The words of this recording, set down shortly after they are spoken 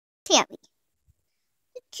Tammy.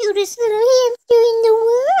 The cutest little hamster in the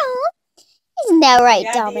world. Isn't that right,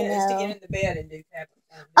 the Domino? idea is to get in the bed and do tap.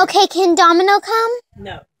 Okay, can Domino come?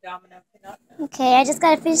 No, Domino cannot come. Okay, I just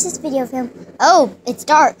gotta finish this video film. Oh, it's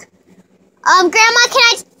dark. Grandma, can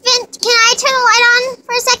I turn the light on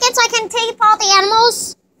for a second so I can tape all the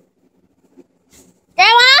animals?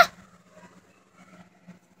 Grandma?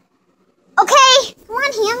 Okay, come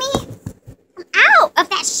on, Hammy. I'm out of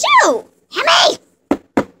that shoe. Hammy!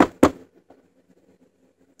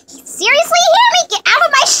 Seriously, Hammy? Get out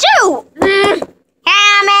of my shoe!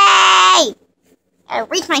 Hammy! I'll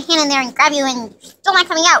reach my hand in there and grab you and you're still not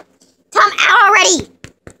coming out. Come out already!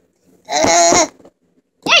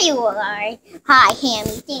 There you are. Hi,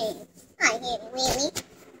 Hammy. Thanks. Hi, Hammy Whammy.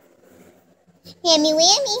 Hammy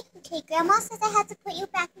Whammy. Okay, Grandma says I have to put you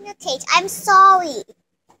back in your cage. I'm sorry.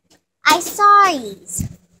 I'm sorry.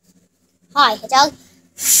 Hi, dog.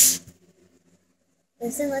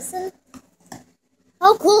 Listen.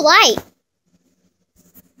 Oh, cool light.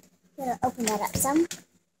 Gotta open that up some.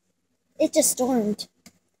 It just stormed.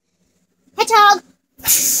 Hedgehog!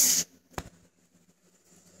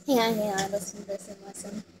 Hang on.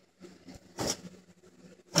 Listen.